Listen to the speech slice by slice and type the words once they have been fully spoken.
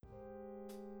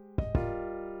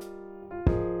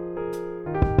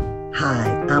Hi,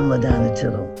 I'm LaDonna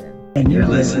Tittle, and you're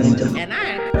listening to And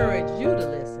I encourage you to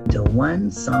listen to One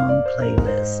Song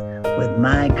Playlist with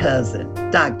my cousin,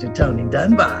 Dr. Tony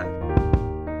Dunbar.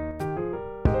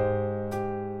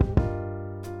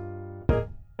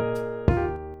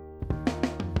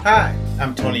 Hi,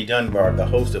 I'm Tony Dunbar, the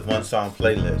host of One Song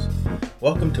Playlist.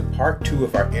 Welcome to part 2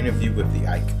 of our interview with the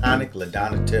iconic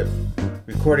LaDonna Tittle,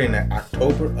 recorded in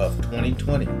October of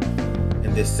 2020.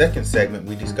 In this second segment,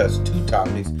 we discuss 2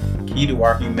 topics key to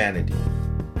our humanity: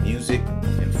 music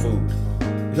and food.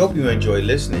 We hope you enjoy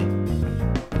listening.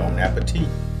 Bon appetit.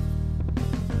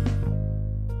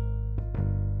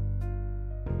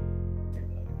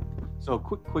 So,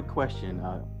 quick question.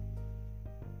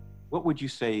 What would you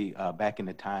say back in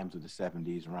the times of the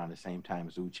 70s, around the same time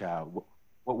as Ooh Child,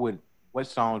 what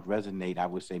songs resonate? I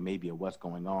would say maybe of what's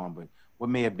going on, but what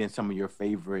may have been some of your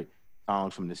favorite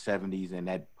songs from the 70s and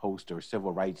that post or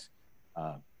civil rights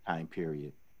time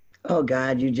period? Oh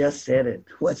God, you just said it.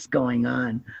 What's Going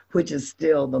On, which is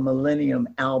still the Millennium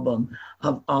album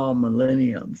of all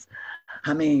millenniums.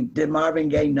 I mean, did Marvin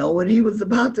Gaye know what he was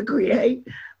about to create?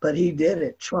 But he did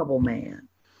it. Trouble Man.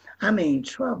 I mean,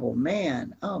 Trouble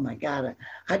Man. Oh my God.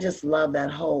 I just love that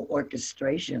whole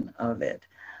orchestration of it,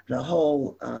 the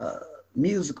whole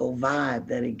musical vibe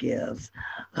that it gives.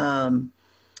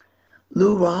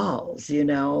 Lou Rawls,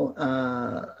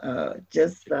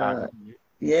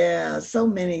 yeah, so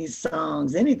many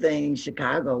songs. Anything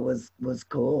Chicago was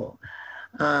cool.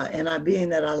 And being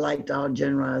that I liked all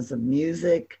genres of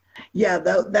music, yeah,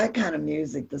 that kind of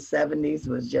music, the 70s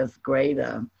was just great.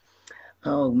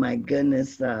 Oh my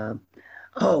goodness. Sly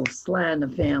and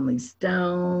the Family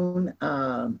Stone,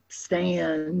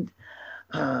 Stand,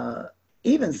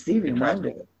 even Stevie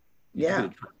Wonder. Yeah. You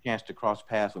get a chance to cross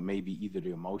paths with maybe either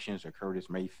the Emotions or Curtis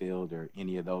Mayfield or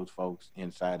any of those folks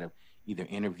inside of either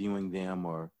interviewing them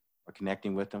or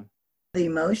connecting with them? The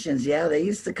Emotions, yeah, they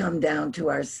used to come down to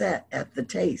our set at the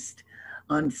Taste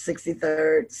on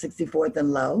 63rd, 64th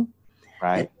and Low.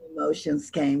 Right. And the Emotions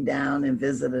came down and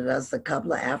visited us a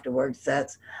couple of after-work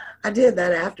sets. I did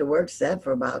that after-work set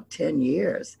for about 10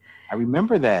 years. I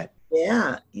remember that.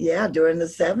 Yeah, during the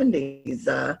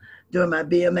 70s, during my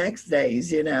BMX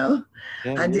days,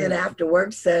 I did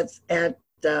after-work sets at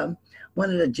one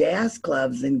of the jazz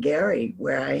clubs in Gary,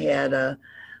 where I had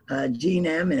Gene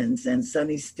Emmons and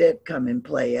Sonny Stitt come and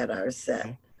play at our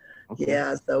set. Okay.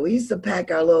 Yeah, so we used to pack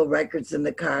our little records in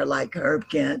the car like Herb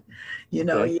Kent. He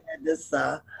had this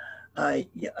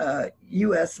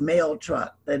U.S. mail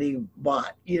truck that he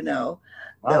bought, that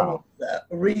was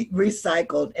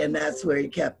recycled, and that's where he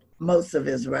kept most of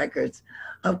his records.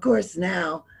 Of course,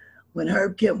 now, when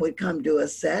Herb Kent would come to a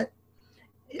set,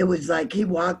 it was like he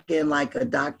walked in like a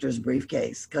doctor's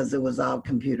briefcase because it was all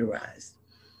computerized.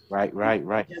 Right.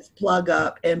 Just plug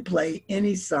up and play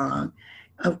any song.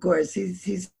 Of course,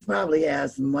 he's probably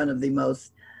has one of the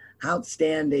most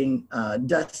outstanding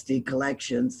Dusty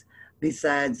collections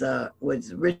besides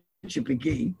was Richard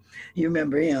McGee. You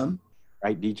remember him?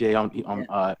 Right, DJ on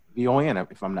VON,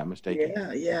 if I'm not mistaken.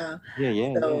 Yeah.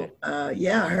 So,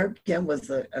 Herb Kent was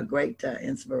a great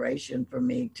inspiration for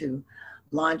me to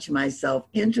launch myself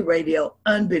into radio,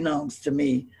 unbeknownst to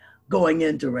me, going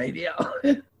into radio.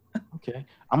 Okay,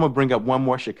 I'm gonna bring up one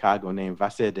more Chicago name. If I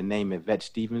said the name Yvette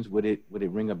Stevens, would it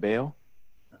ring a bell?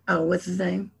 Oh, what's his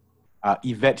name?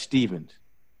 Yvette Stevens.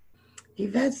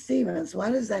 Yvette Stevens.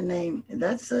 Why does that name?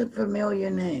 That's a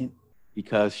familiar name.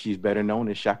 Because she's better known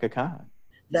as Chaka Khan.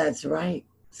 That's right.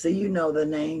 So you know the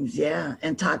names, yeah.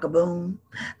 And Taka Boom.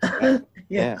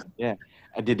 Yeah.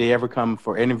 Did they ever come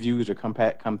for interviews or come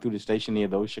through the station, any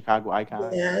of those Chicago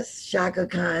icons? Yes, Chaka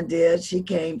Khan did. She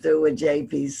came through with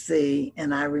JPC,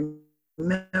 and I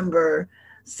remember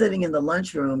sitting in the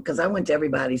lunchroom because I went to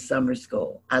everybody's summer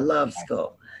school. I love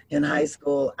school. In high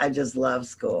school, I just love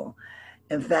school.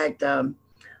 In fact, a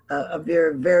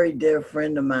very, very dear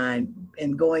friend of mine,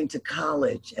 in going to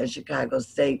college at Chicago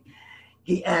State,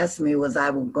 he asked me, was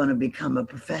I going to become a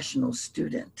professional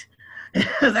student?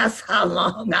 That's how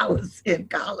long I was in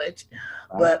college.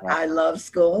 But I love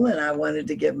school and I wanted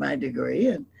to get my degree,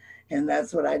 and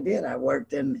that's what I did. I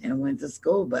worked and went to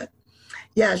school. But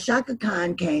yeah, Chaka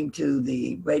Khan came to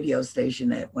the radio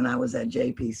station when I was at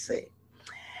JPC.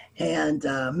 And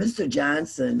Mr.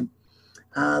 Johnson,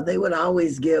 they would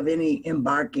always give any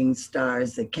embarking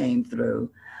stars that came through,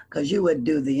 because you would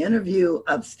do the interview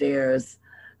upstairs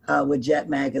with Jet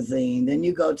Magazine. Then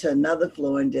you go to another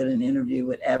floor and did an interview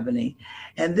with Ebony.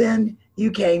 And then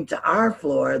you came to our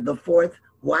floor, the fourth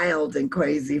wild and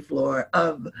crazy floor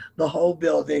of the whole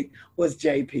building was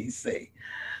JPC.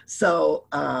 So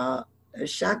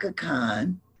Chaka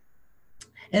Khan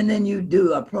And then you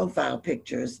do a profile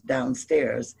pictures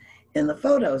downstairs in the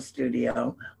photo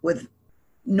studio with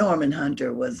Norman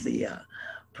Hunter was the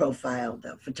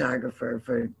the photographer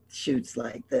for shoots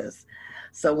like this.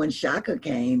 So when Shaka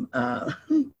came, I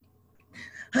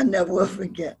never will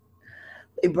forget.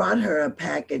 They brought her a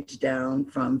package down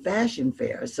from Fashion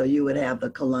Fair. So you would have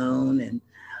the cologne and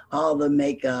all the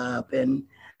makeup. And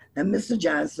Mr.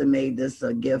 Johnson made this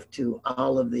a gift to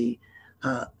all of the,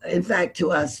 in fact,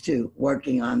 to us too,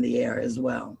 working on the air as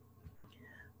well.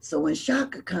 So when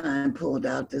Shaka Khan pulled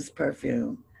out this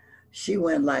perfume, she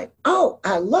went like, oh,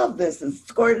 I love this, and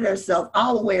squirted herself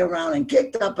all the way around and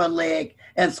kicked up her leg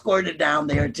and squirted down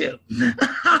there too.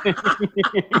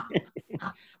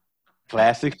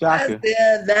 Classic Shaka.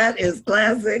 That is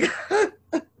classic.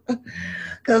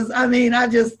 Because, I mean, I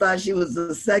just thought she was the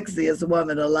sexiest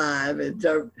woman alive. And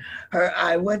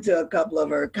I went to a couple of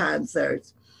her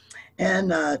concerts,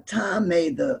 and Tom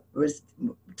made the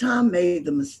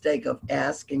mistake of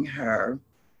asking her,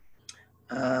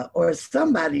 or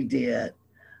somebody did,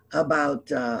 about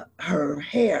her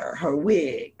hair, her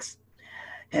wigs.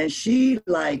 And she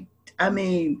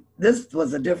this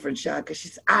was a different Shaka. She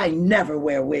said, I never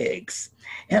wear wigs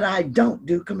and I don't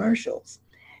do commercials.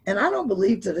 And I don't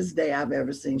believe to this day I've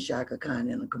ever seen Shaka Khan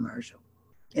in a commercial,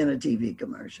 in a TV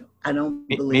commercial. I don't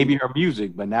believe. Maybe her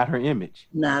music, but not her image.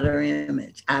 Not her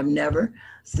image. I've never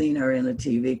seen her in a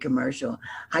TV commercial.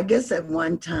 I guess at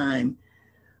one time,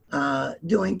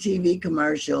 doing TV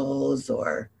commercials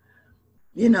or,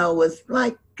 was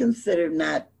like considered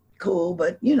not cool,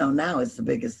 but now it's the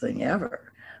biggest thing ever.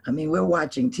 I mean, we're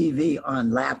watching TV on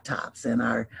laptops and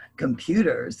our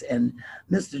computers, and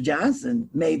Mr. Johnson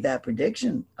made that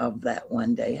prediction of that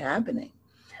one day happening.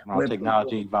 Our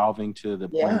technology evolving to the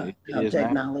point how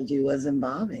technology was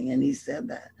evolving, and he said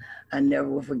that. I never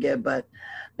will forget, but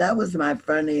that was my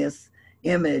funniest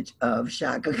image of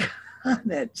Shaka Khan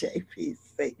at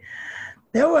JPC.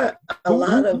 There were a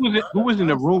lot of... Who was in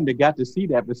the room that got to see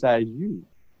that besides you?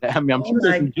 I mean, I'm sure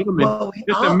there's some gentlemen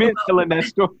just a minute telling that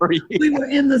story. We were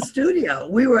in the studio.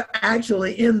 We were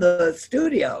actually in the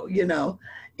studio,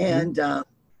 and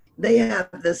they have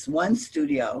this one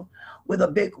studio with a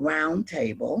big round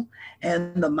table,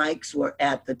 and the mics were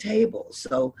at the table.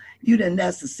 So you didn't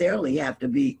necessarily have to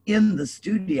be in the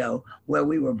studio where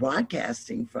we were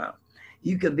broadcasting from.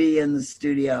 You could be in the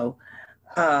studio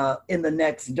in the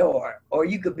next door, or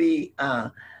you could be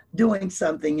doing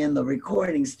something in the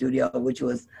recording studio, which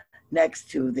was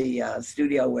next to the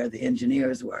studio where the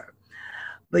engineers were.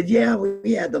 But yeah,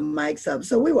 we had the mics up.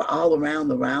 So we were all around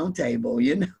the round table,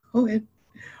 and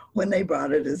when they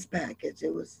brought her this package,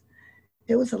 it was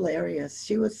hilarious.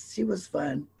 She was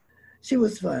fun. She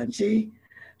was fun.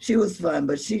 She was fun,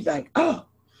 but she's like, oh,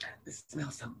 this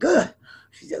smells so good.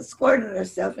 She just squirted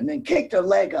herself and then kicked her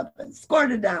leg up and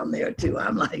squirted down there too.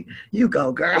 I'm like, you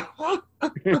go, girl.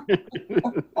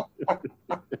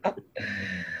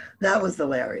 That was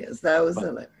hilarious. That was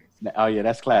hilarious. Oh yeah,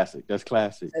 that's classic. That's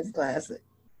classic. That's classic.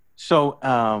 So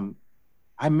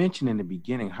I mentioned in the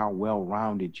beginning how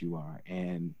well-rounded you are.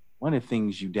 And one of the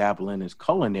things you dabble in is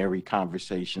culinary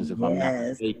conversations, if I'm not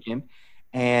mistaken.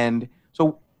 And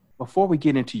so before we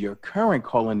get into your current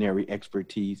culinary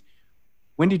expertise,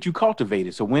 when did you cultivate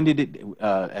it? So when did it,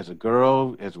 as a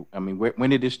girl, when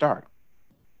did it start?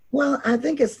 Well, I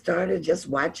think it started just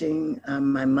watching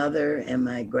my mother and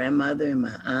my grandmother and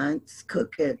my aunts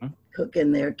cook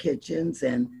in their kitchens.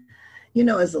 And,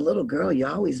 as a little girl, you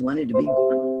always wanted to be,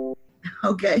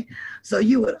 okay? So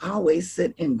you would always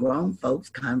sit in grown folks'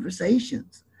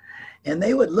 conversations. And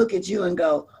they would look at you and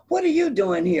go, what are you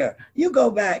doing here? You go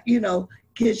back,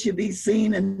 kids should be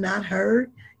seen and not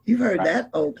heard. You've heard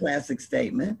that old classic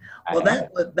statement. Well,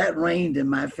 that reigned in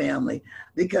my family,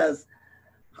 because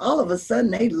all of a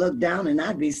sudden they'd look down and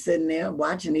I'd be sitting there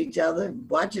watching each other,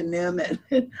 watching them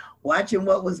and watching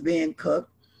what was being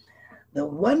cooked. The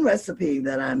one recipe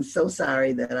that I'm so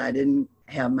sorry that I didn't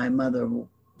have my mother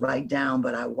write down,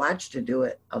 but I watched her do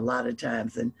it a lot of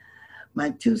times. And my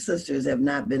two sisters have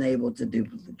not been able to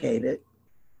duplicate it,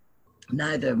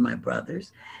 neither of my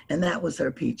brothers. And that was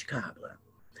her peach cobbler.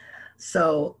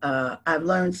 So I've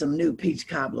learned some new peach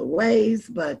cobbler ways,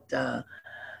 but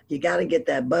you got to get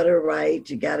that butter right.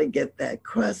 You got to get that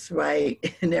crust right,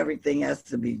 and everything has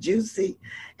to be juicy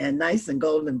and nice and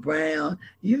golden brown.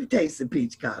 You've tasted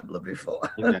peach cobbler before.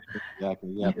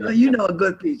 Exactly. Yeah. You know a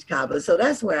good peach cobbler. So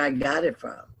that's where I got it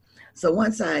from. So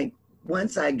once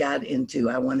I got into,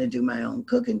 I want to do my own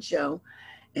cooking show,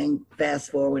 and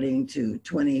fast forwarding to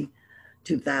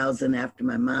 2000, after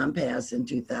my mom passed in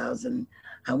 2000,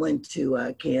 I went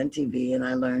to CAN TV and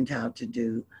I learned how to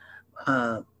do,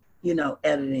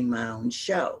 editing my own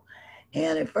show.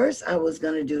 And at first I was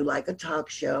going to do like a talk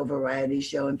show, variety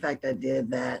show. In fact, I did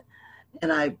that.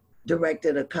 And I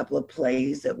directed a couple of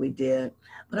plays that we did,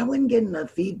 but I wasn't getting the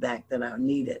feedback that I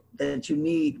needed, that you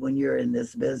need when you're in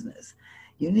this business.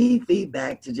 You need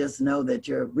feedback to just know that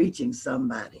you're reaching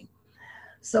somebody.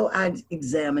 So I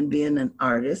examined being an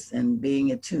artist and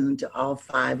being attuned to all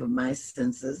 5 of my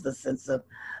senses, the sense of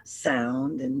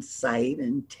sound and sight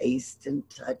and taste and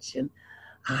touch and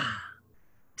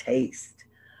taste.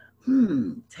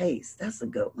 Taste, that's a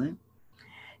good one.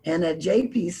 And at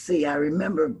JPC, I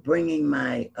remember bringing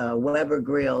my Weber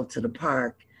grill to the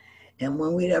park. And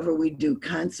whenever we do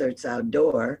concerts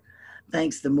outdoor,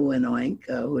 thanks to Moo and Oink,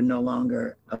 who no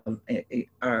longer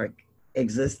are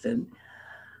existent,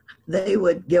 they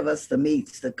would give us the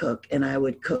meats to cook, and I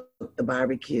would cook the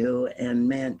barbecue. And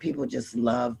man, people just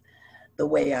loved the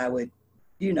way I would,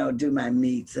 do my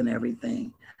meats and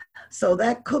everything. So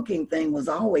that cooking thing was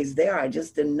always there. I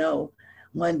just didn't know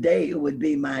one day it would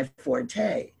be my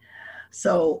forte.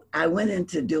 So I went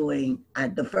into doing,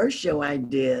 the first show I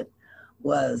did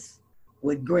was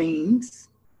with greens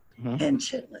and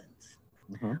chitlins.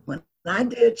 When I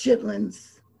did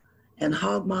chitlins and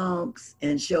hog mogs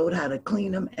and showed how to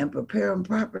clean them and prepare them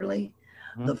properly,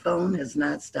 the phone has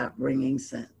not stopped ringing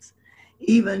since.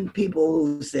 Even people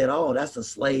who said, oh, that's a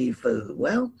slave food.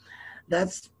 Well,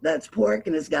 that's pork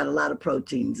and it's got a lot of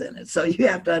proteins in it. So you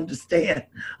have to understand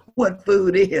what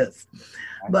food is.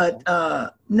 But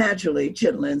naturally,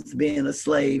 chitlins being a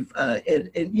slave,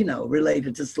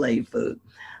 related to slave food.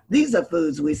 These are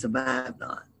foods we survived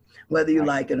on, whether you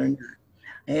like it or not.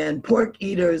 And pork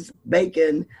eaters,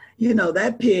 bacon,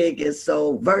 that pig is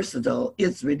so versatile,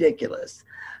 it's ridiculous.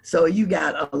 So you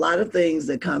got a lot of things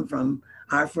that come from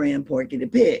our friend Porky the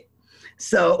Pig.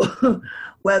 So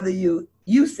whether you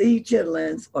eat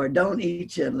chitlins or don't eat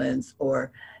chitlins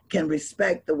or can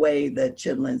respect the way that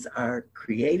chitlins are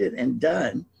created and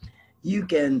done, you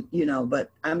can,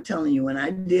 but I'm telling you, when I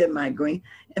did my green,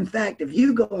 in fact, if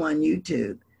you go on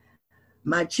YouTube,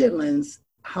 my chitlins,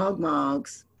 hog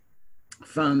mogs,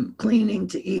 from cleaning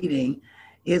to eating,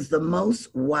 is the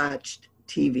most watched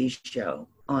TV show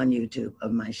on YouTube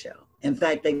of my show. In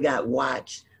fact, they got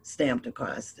watched stamped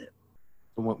across it.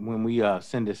 When we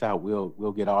send this out,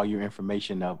 we'll get all your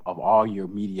information of all your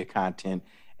media content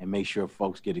and make sure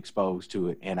folks get exposed to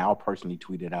it. And I'll personally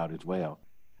tweet it out as well.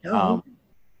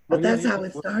 But that's how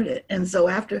it started. And so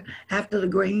after the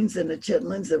greens and the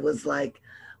chitlins, it was like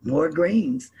more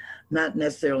greens, not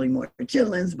necessarily more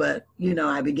chitlins, but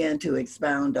I began to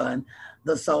expound on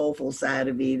the soulful side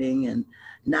of eating. And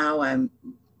now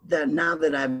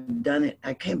that I've done it,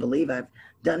 I can't believe I've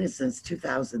done it since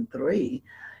 2003,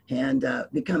 and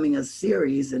becoming a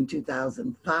series in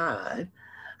 2005.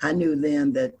 I knew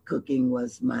then that cooking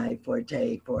was my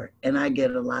forte and I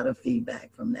get a lot of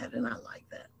feedback from that, and I like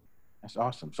that. That's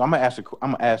awesome. So I'm gonna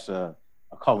ask a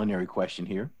culinary question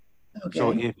here. Okay.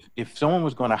 So if someone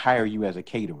was going to hire you as a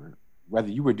caterer, whether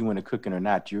you were doing the cooking or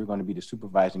not, you're going to be the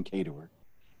supervising caterer,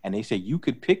 and they say you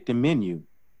could pick the menu.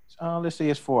 Let's say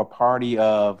it's for a party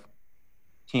of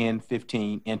 10,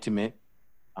 15, intimate,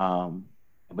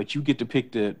 but you get to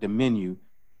pick the menu.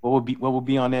 What would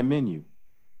be on that menu?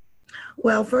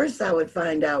 Well, first I would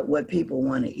find out what people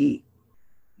want to eat.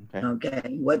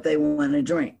 Okay. What they want to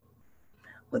drink,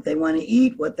 what they want to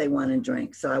eat, what they want to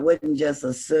drink. So I wouldn't just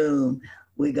assume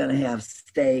we're going to have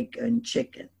steak and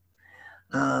chicken.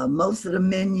 Most of the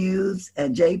menus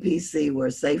at JPC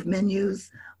were safe menus.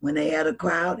 When they had a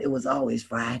crowd, it was always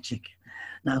fried chicken.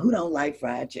 Now, who don't like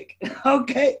fried chicken?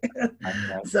 Okay.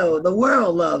 So the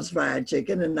world loves fried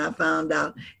chicken, and I found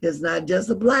out it's not just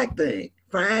a Black thing.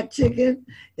 Fried chicken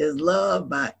is loved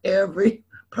by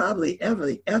probably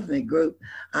every ethnic group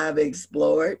I've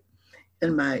explored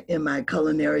in my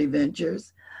culinary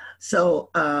ventures.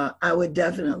 So I would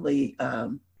definitely,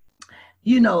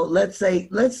 let's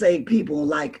say people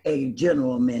like a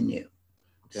general menu.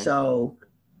 Okay. So,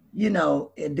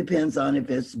 it depends on if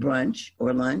it's brunch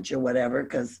or lunch or whatever,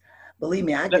 because believe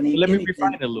me, I can eat anything. Let me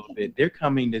refine it a little bit. They're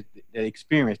coming to the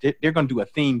experience. They're going to do a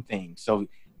theme thing. So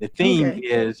the theme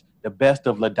is the best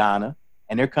of LaDonna,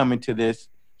 and they're coming to this.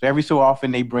 So every so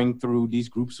often they bring through these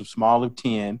groups of small of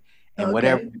 10 and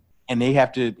whatever, and they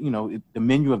have to, the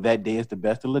menu of that day is the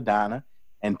best of LaDonna,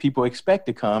 and people expect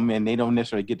to come, and they don't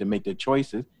necessarily get to make their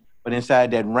choices. But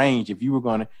inside that range, if you were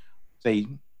going to say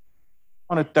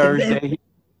on a Thursday,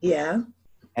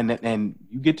 and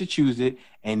you get to choose it,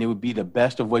 and it would be the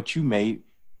best of what you made.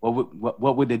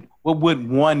 What would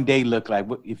one day look like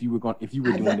if you were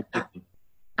doing the cooking?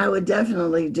 I would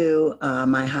definitely do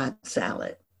my hot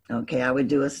salad. Okay, I would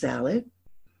do a salad.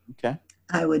 Okay.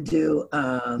 I would do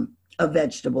a a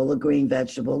vegetable, a green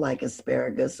vegetable like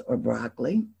asparagus or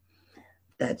broccoli.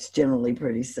 That's generally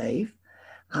pretty safe.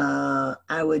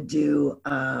 I would do,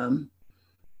 I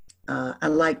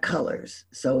like colors.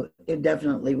 So it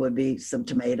definitely would be some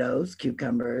tomatoes,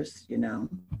 cucumbers, you know.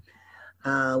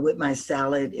 With my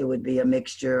salad, it would be a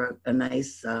mixture, a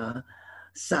nice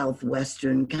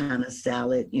Southwestern kind of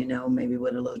salad, you know, maybe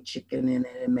with a little chicken in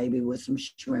it and maybe with some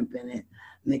shrimp in it,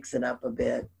 mix it up a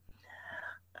bit.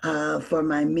 For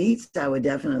my meats, I would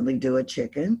definitely do a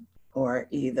chicken or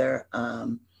either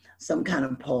some kind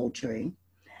of poultry.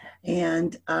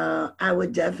 And I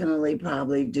would definitely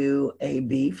probably do a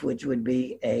beef, which would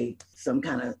be some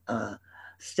kind of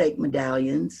steak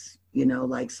medallions, you know,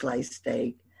 like sliced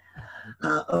steak.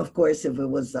 Of course, if it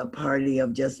was a party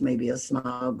of just maybe a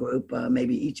small group,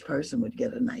 maybe each person would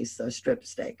get a nice strip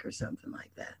steak or something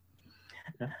like that.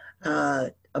 Okay.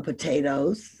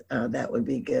 Potatoes, that would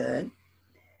be good.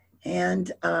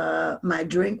 And my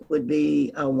drink would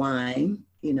be a wine,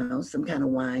 you know, some kind of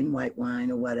wine, white wine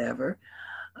or whatever.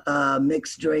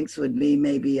 Mixed drinks would be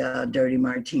maybe a dirty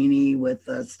martini with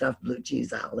stuffed blue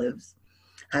cheese olives.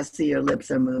 I see your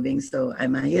lips are moving, so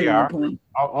am I hitting the point?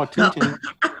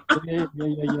 Yeah.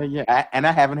 And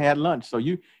I haven't had lunch, so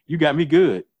you got me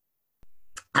good.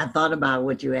 I thought about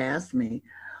what you asked me.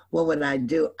 What would I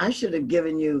do? I should have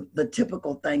given you the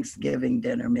typical Thanksgiving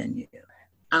dinner menu.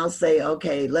 I'll say,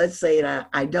 okay, let's say that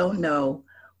I don't know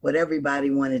what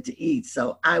everybody wanted to eat,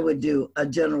 so I would do a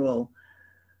general.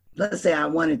 Let's say I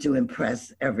wanted to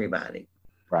impress everybody.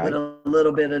 Right. With a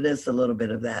little bit of this, a little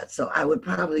bit of that. So I would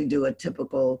probably do a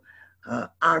typical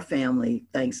our family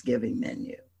Thanksgiving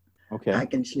menu. Okay. I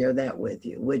can share that with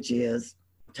you, which is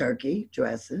turkey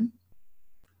dressing,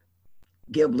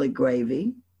 giblet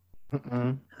gravy.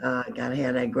 Gotta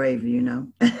have that gravy, you know.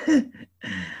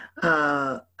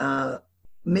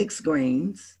 Mixed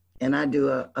greens, and I do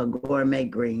a gourmet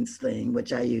greens thing,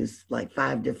 which I use like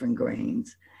 5 different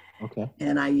greens. Okay.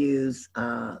 And I use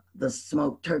the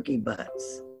smoked turkey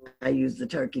butts. I use the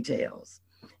turkey tails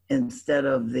instead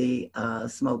of the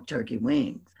smoked turkey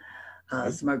wings.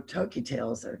 Smoked turkey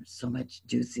tails are so much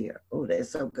juicier. Oh, they're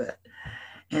so good.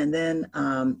 And then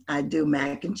I do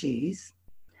mac and cheese.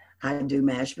 I do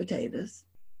mashed potatoes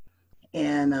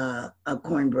and a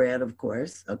cornbread, of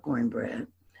course, a cornbread.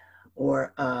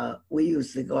 Or we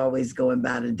used to always go and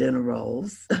buy the dinner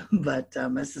rolls, but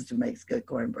my sister makes good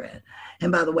cornbread.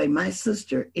 And by the way, my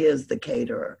sister is the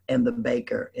caterer and the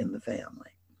baker in the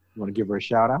family. You want to give her a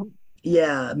shout out?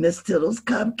 Yeah, Miss Tittle's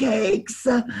Cupcakes.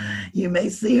 You may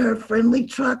see her friendly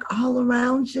truck all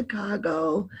around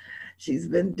Chicago. She's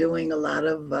been doing a lot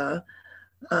of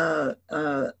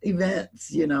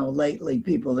events, you know, lately.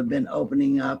 People have been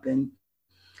opening up and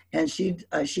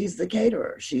she's the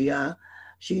caterer. She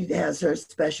has her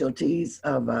specialties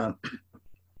of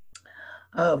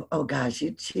oh gosh,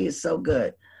 she is so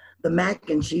good. The mac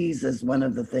and cheese is one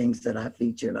of the things that I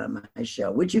featured on my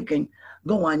show, which you can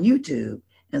go on YouTube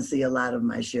and see a lot of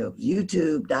my shows.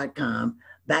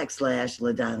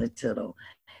 YouTube.com/LaDonna Tittle.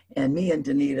 And me and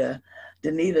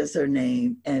Danita's her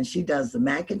name, and she does the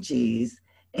mac and cheese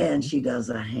and she does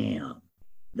a ham.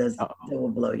 That will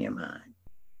blow your mind.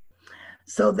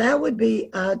 So that would be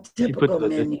a typical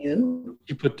menu.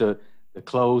 You put the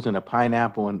cloves and the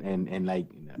pineapple and like.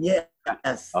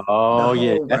 Yes. Oh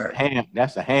yeah, that's ham.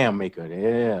 That's a ham maker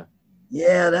there.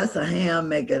 Yeah, that's a ham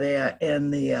maker there.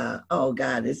 And the oh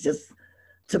God, it's just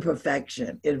to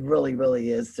perfection. It really,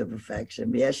 really is to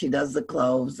perfection. Yeah, she does the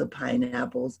cloves, the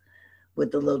pineapples,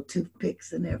 with the little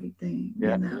toothpicks and everything.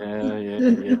 Yeah, you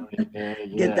know? yeah.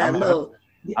 Get that little.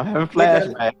 I'm having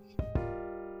flashbacks.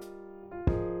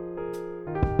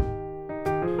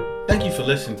 Thank you for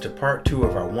listening to part 2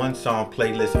 of our one song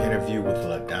playlist interview with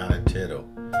LaDonna Tittle.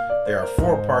 There are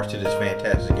 4 parts to this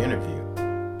fantastic interview.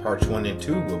 Parts 1 and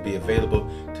 2 will be available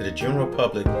to the general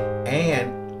public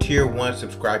and Tier 1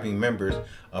 subscribing members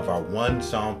of our one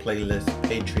song playlist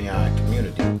Patreon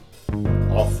community.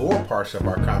 All 4 parts of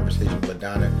our conversation with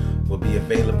LaDonna will be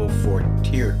available for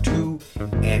Tier 2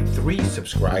 and 3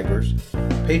 subscribers.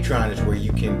 Patreon is where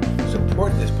you can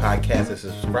support this podcast as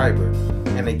a subscriber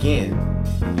and again,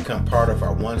 become part of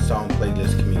our one song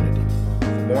playlist community.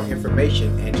 For more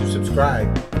information and to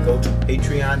subscribe, go to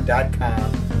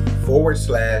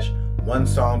patreon.com/one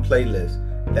song playlist.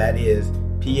 That is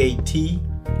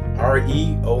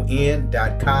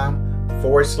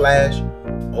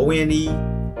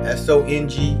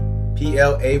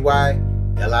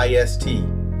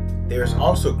There's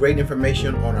also great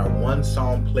information on our one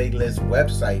song playlist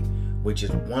website, which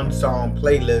is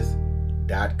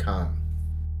onesongplaylist.com.